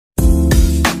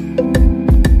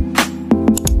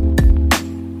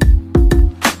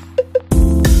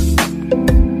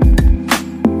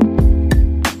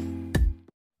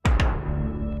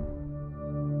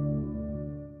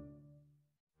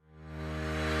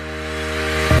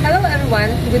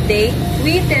everyone, good day.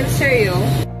 We Team Seiryu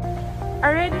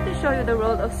are ready to show you the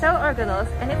role of cell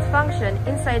organelles and its function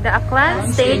inside the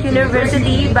Aklan State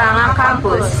University Banga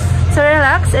campus. So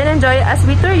relax and enjoy as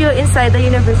we tour you inside the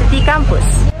university campus.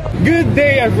 Good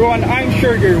day everyone, I'm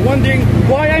sure you're wondering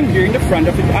why I'm here in the front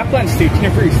of the Aklan State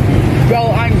University.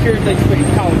 Well, I'm here to explain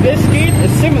how this gate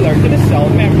is similar to the cell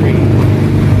membrane.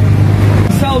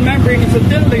 The cell membrane is a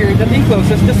thin layer that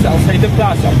encloses the cell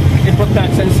cytoplasm. It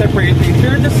protects and separates the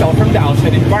interior of the cell from the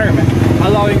outside environment,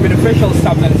 allowing beneficial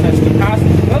substances to pass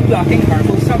while blocking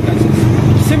harmful substances.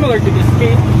 Similar to this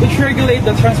gate, which regulates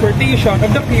the transportation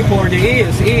of the people or the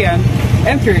ASAN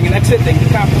entering and exiting the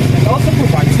campus and also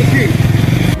provides security.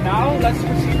 Now, let's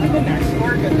proceed to the next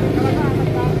organ.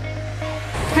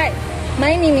 Hi,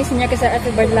 my name is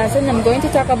Univercell and I'm going to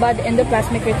talk about the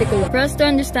Endoplasmic Reticulum. For us to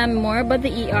understand more about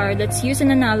the ER, let's use an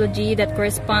analogy that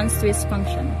corresponds to its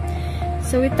function.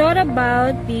 So we thought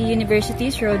about the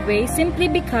university's roadway simply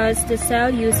because the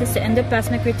cell uses the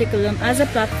endoplasmic reticulum as a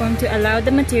platform to allow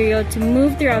the material to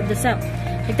move throughout the cell.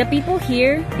 Like the people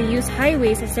here, they use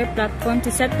highways as their platform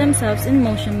to set themselves in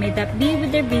motion, may that be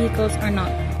with their vehicles or not.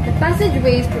 The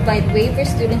passageways provide way for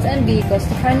students and vehicles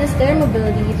to harness their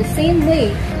mobility the same way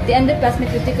the endoplasmic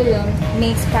reticulum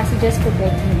makes passages for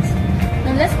proteins.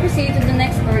 Now let's proceed to the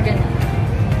next organelle.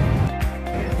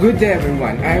 Good day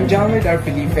everyone, I'm John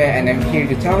Felipe and I'm here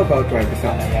to talk about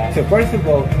ribosomes. So first of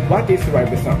all, what is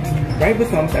ribosomes?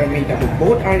 Ribosomes are made up of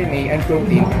both RNA and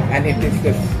protein, and it is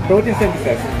the protein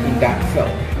synthesis in that cell.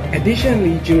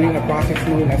 Additionally, during a process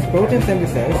known as protein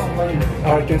synthesis,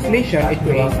 or translation, it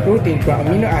creates protein from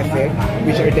amino acids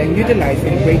which are then utilized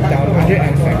in break down other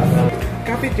enzymes.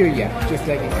 Cafeteria. Just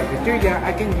like in cafeteria,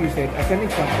 I can use it as an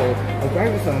example of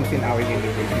ribosomes in our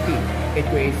university. It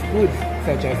creates foods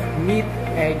such as meat,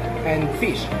 egg, and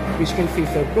fish, which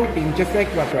consists of protein just like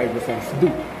what ribosomes do.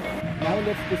 Now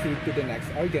let's proceed to the next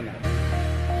organelle.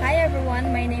 Hi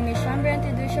everyone, my name is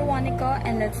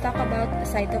and let's talk about the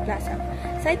cytoplasm.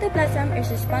 Cytoplasm is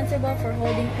responsible for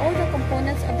holding all the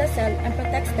components of the cell and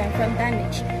protects them from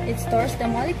damage. It stores the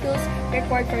molecules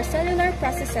required for cellular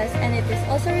processes, and it is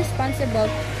also responsible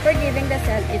for giving the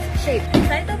cell its shape.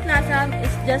 Cytoplasm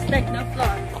is just like the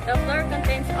floor. The floor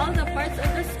contains all the parts of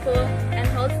the school and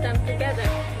holds them together,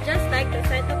 just like the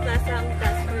cytoplasm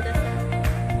does for the cell.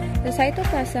 The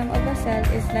cytoplasm of a cell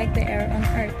is like the air on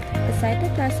Earth. The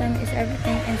cytoplasm is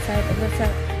everything inside of the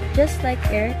cell. Just like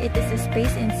air, it is the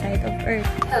space inside of Earth.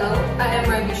 Hello, I am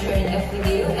Marvisha in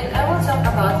FVDU and I will talk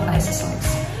about lysosomes.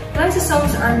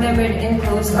 Lysosomes are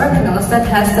membrane-enclosed organelles that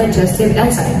has digestive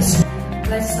enzymes.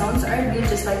 Lysosomes are viewed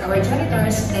just like our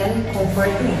janitors and comfort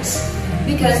rooms,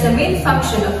 because the main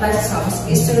function of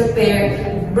lysosomes is to repair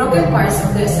broken parts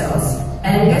of their cells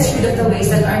and gets rid of the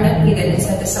waste that are not needed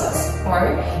inside the cells,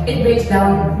 or it breaks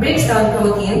down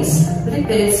proteins,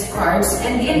 lipids, carbs,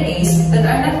 and DNAs that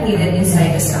are not needed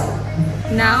inside the cell.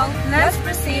 Now, let's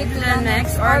proceed to the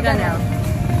next organelle.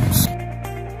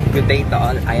 Good day to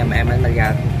all, I am Emil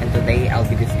Mariat, and today I'll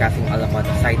be discussing all about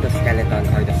the cytoskeleton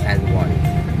or the cell wall.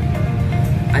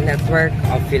 A network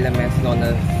of filaments known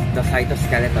as the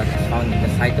cytoskeleton is found in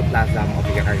the cytoplasm of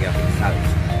eukaryotic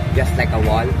cells. Just like a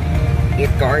wall, it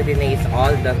coordinates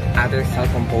all the other cell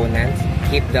components,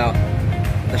 keep the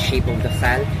shape of the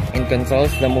cell, and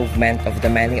controls the movement of the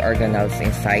many organelles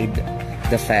inside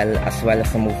the cell as well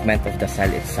as the movement of the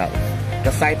cell itself. The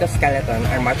cytoskeleton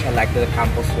are much alike to the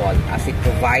campus wall, as it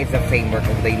provides the framework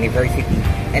of the university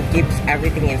and keeps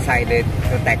everything inside it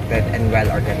protected and well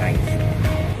organized.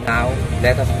 Now,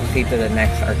 let us proceed to the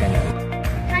next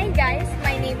organelle. Hi guys,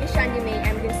 my name is Shandy May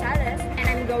M. Gonzalez and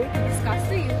I'm going to discuss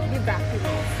to you the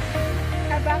vacuoles.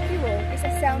 A vacuole is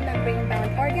a cell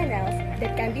membrane-bound organelle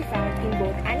that can be found in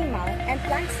both animal and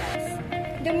plant cells.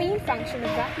 The main function of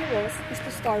vacuoles is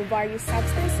to store various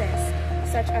substances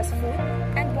such as food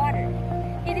and water.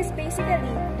 It is basically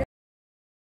the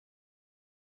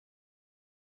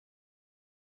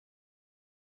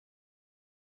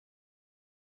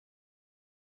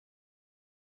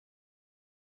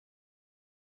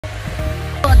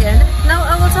Again, now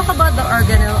I will talk about the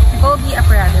organelle Golgi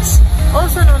apparatus,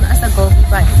 also known as the Golgi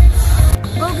body.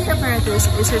 Golgi apparatus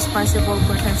is responsible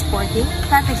for transporting,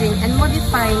 packaging, and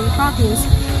modifying proteins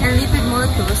and lipid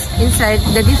molecules inside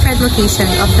the different locations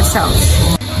of the cells.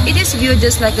 It is viewed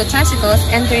just like the tricycles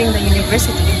entering the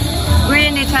university,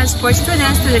 wherein they transport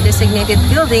students to the designated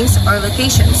buildings or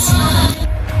locations.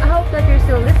 I hope that you're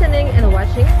still listening and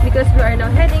watching, because we are now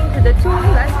heading to the two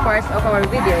last parts of our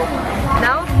video.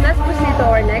 Now, let's proceed to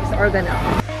our next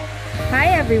organelle. Hi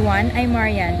everyone, I'm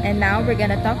Marian, and now we're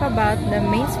gonna talk about the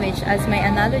main switch as my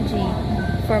analogy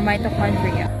for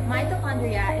mitochondria.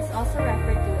 Mitochondria is also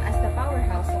referred to as the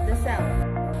powerhouse of the cell.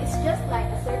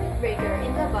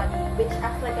 which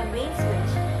acts like a main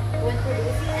switch when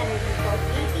producing energy called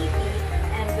ATP,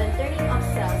 and when turning off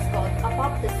cells called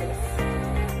apoptosis.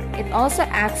 It also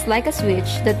acts like a switch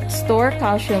that stores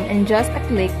calcium and just a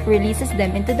click releases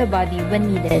them into the body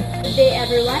when needed. Good day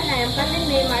everyone, I am Captain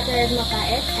May Martared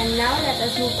Makaet, and now let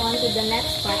us move on to the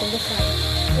next part of the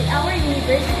slide. In our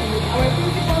university, our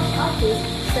principal's office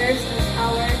serves as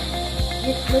our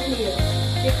nucleus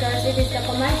because it is the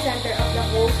command center of the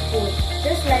whole school,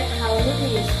 just like how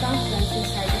nucleus functions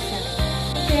inside the cell.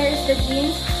 It shares the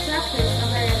genes, structures, and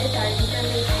hereditary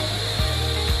information.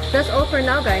 That's all for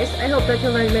now, guys. I hope that you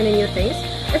learned many new things,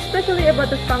 especially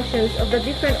about the functions of the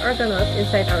different organelles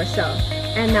inside our cell.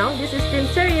 And now, this is Team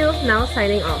Seiryu, now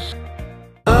signing off.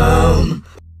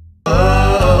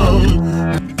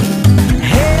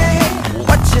 Hey,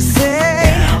 what you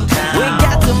say? We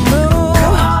got to move.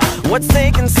 What's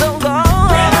taking so